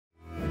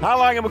Hi,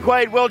 Long and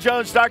McQuade, Will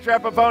Jones, Dr.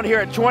 Epiphone here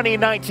at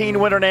 2019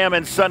 Winter NAMM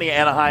in sunny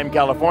Anaheim,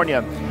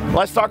 California.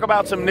 Let's talk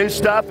about some new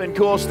stuff and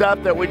cool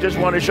stuff that we just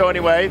want to show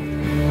anyway.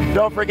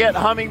 Don't forget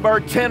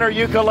hummingbird tenor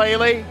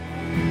ukulele.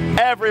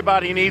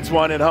 Everybody needs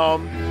one at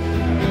home.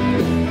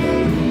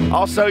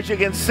 Also, as you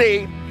can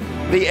see,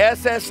 the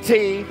SST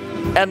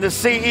and the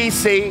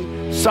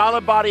CEC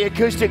solid body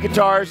acoustic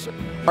guitars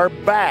are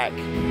back.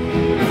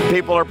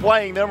 People are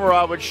playing them, or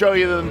I would show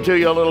them to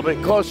you a little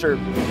bit closer.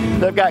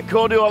 They've got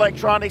cool new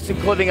electronics,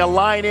 including a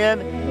line in,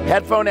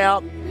 headphone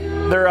out.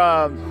 They're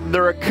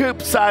a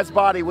coupe size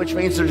body, which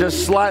means they're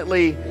just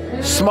slightly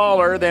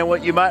smaller than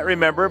what you might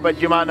remember,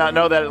 but you might not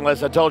know that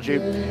unless I told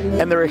you.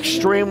 And they're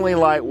extremely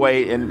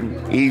lightweight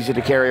and easy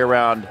to carry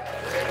around.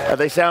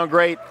 They sound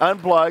great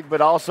unplugged,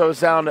 but also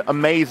sound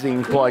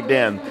amazing plugged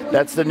in.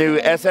 That's the new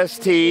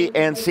SST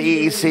and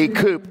CEC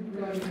Coupe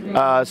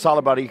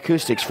solid body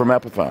acoustics from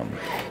Epiphone.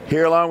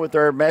 Here, along with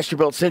our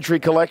Masterbuilt Century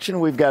collection,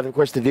 we've got, of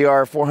course, the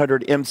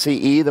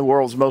DR-400MCE, the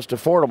world's most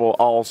affordable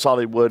all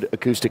solid wood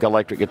acoustic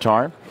electric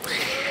guitar.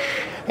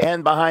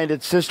 And behind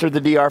its sister, the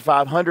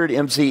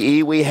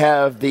DR-500MCE, we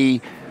have the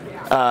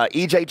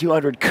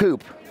EJ200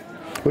 Coupe,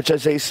 which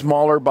has a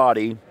smaller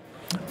body,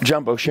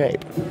 jumbo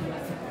shape.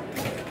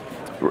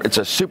 It's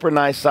a super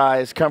nice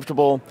size,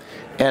 comfortable,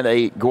 and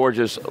a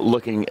gorgeous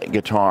looking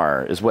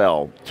guitar as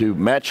well to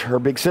match her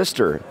big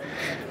sister,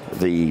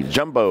 the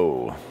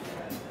Jumbo.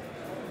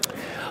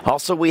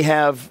 Also, we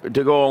have,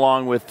 to go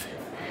along with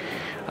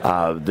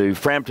the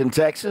Frampton,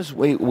 Texas,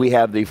 we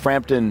have the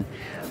Frampton,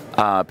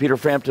 Peter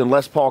Frampton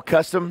Les Paul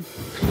Custom.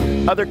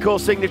 Other cool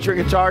signature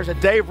guitars, a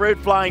Dave Root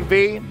Flying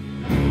V,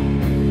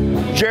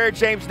 Jared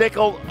James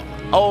Nickel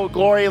Old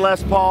Glory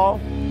Les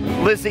Paul,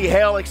 Lizzie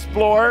Hale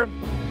Explorer,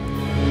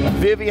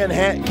 Vivian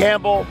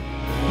Campbell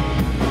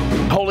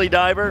Holy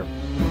Diver,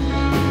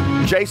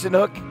 Jason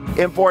Hook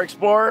M4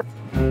 Explorer,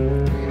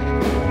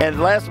 and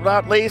last but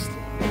not least,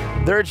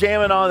 they're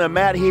jamming on the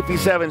Matt Heafy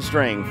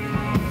 7-string.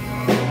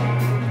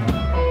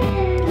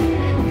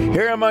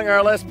 Here among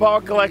our Les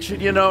Paul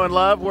collection you know and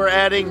love, we're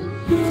adding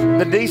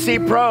the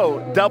DC Pro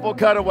double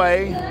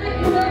cutaway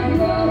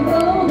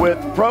with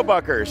Pro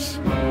Buckers.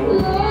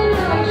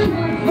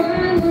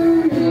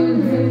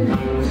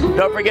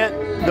 Don't forget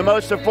the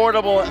most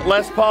affordable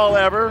Les Paul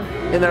ever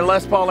in their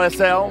Les Paul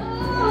SL.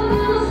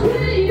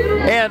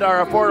 And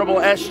our affordable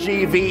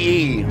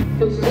SGVE.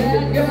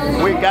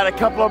 We've got a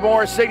couple of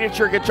more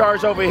signature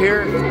guitars over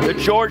here. The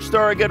George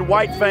Thorogood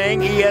White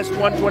Fang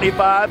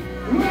ES-125.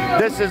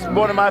 This is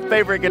one of my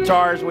favorite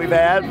guitars we've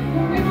had.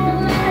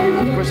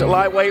 Of course, a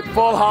lightweight,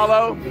 full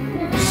hollow,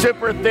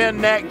 super thin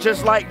neck,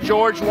 just like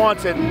George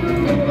wants it.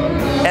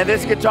 And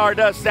this guitar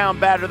does sound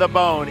bad to the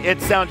bone.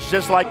 It sounds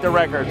just like the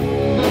record.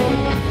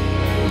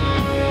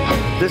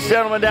 This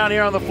gentleman down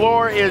here on the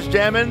floor is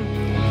jamming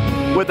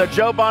with a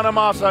Joe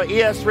Bonamassa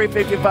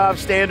ES-355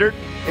 standard.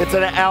 It's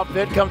an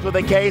outfit, comes with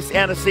a case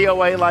and a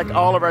COA like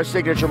all of our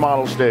signature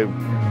models do.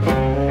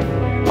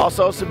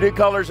 Also some new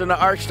colors in the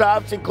arch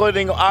tops,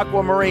 including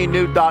Aquamarine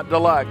New Dot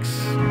Deluxe.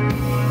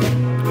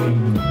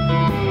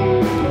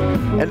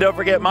 And don't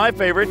forget my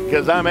favorite,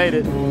 because I made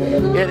it.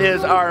 It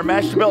is our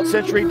Masterbuilt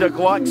Century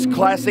Deluxe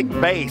Classic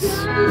Bass.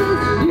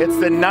 It's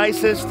the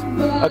nicest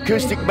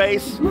acoustic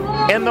bass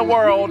in the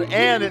world,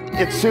 and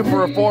it's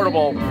super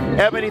affordable.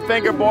 Ebony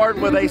fingerboard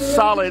with a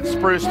solid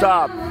spruce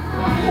top.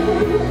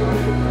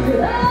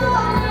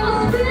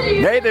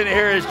 Nathan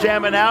here is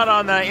jamming out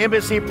on the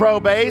Embassy Pro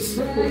bass,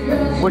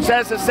 which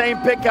has the same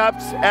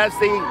pickups as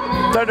the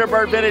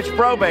Thunderbird Vintage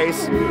Pro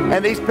bass,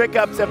 and these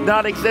pickups have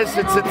not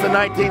existed since the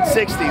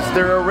 1960s.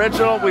 They're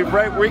original. We've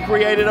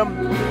recreated them,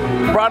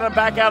 brought them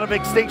back out of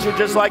extinction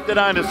just like the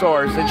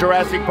dinosaurs in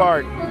Jurassic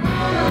Park.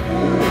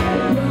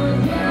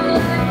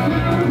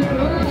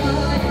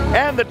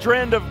 And the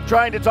trend of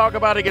trying to talk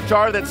about a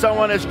guitar that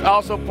someone is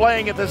also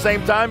playing at the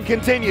same time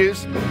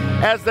continues,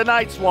 as the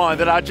Night Swan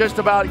that I just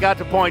about got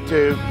to point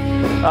to.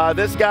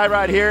 This guy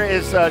right here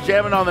is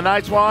jamming on the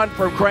Night Swan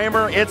from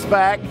Kramer. It's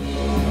back.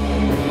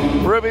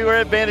 Ruby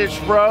Red Vintage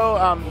Pro,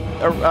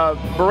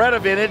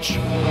 Beretta Vintage.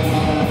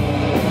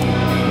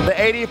 The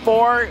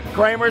 84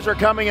 Kramers are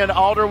coming in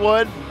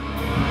Alderwood.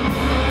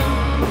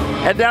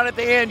 And down at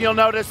the end, you'll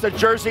notice the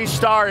Jersey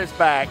Star is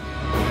back.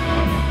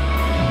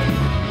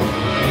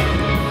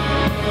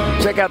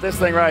 Check out this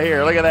thing right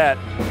here. Look at that.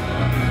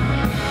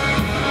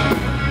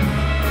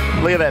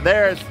 Look at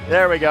that.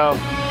 There we go.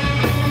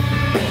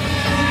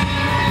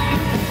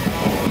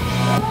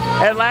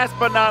 And last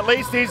but not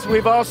least,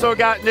 we've also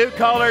got new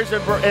colors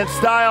and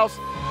styles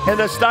in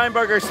the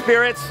Steinberger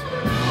Spirits.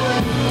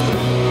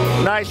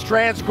 Nice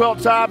trans quilt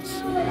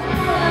tops,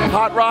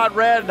 hot rod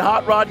red and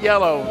hot rod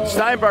yellow.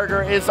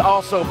 Steinberger is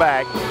also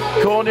back.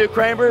 Cool new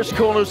Kramers,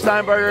 cool new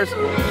Steinbergers,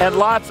 and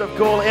lots of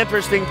cool,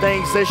 interesting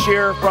things this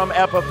year from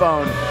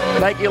Epiphone.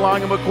 Thank you,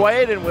 Long and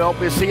McQuade, and we'll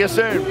see you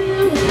soon.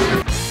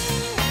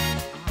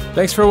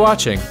 Thanks for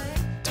watching.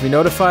 To be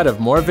notified of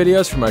more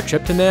videos from our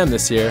trip to NAMM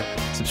this year,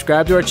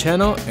 subscribe to our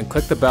channel and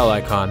click the bell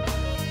icon.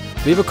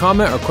 Leave a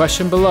comment or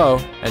question below,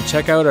 and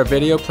check out our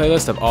video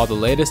playlist of all the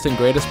latest and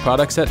greatest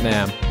products at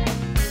NAMM.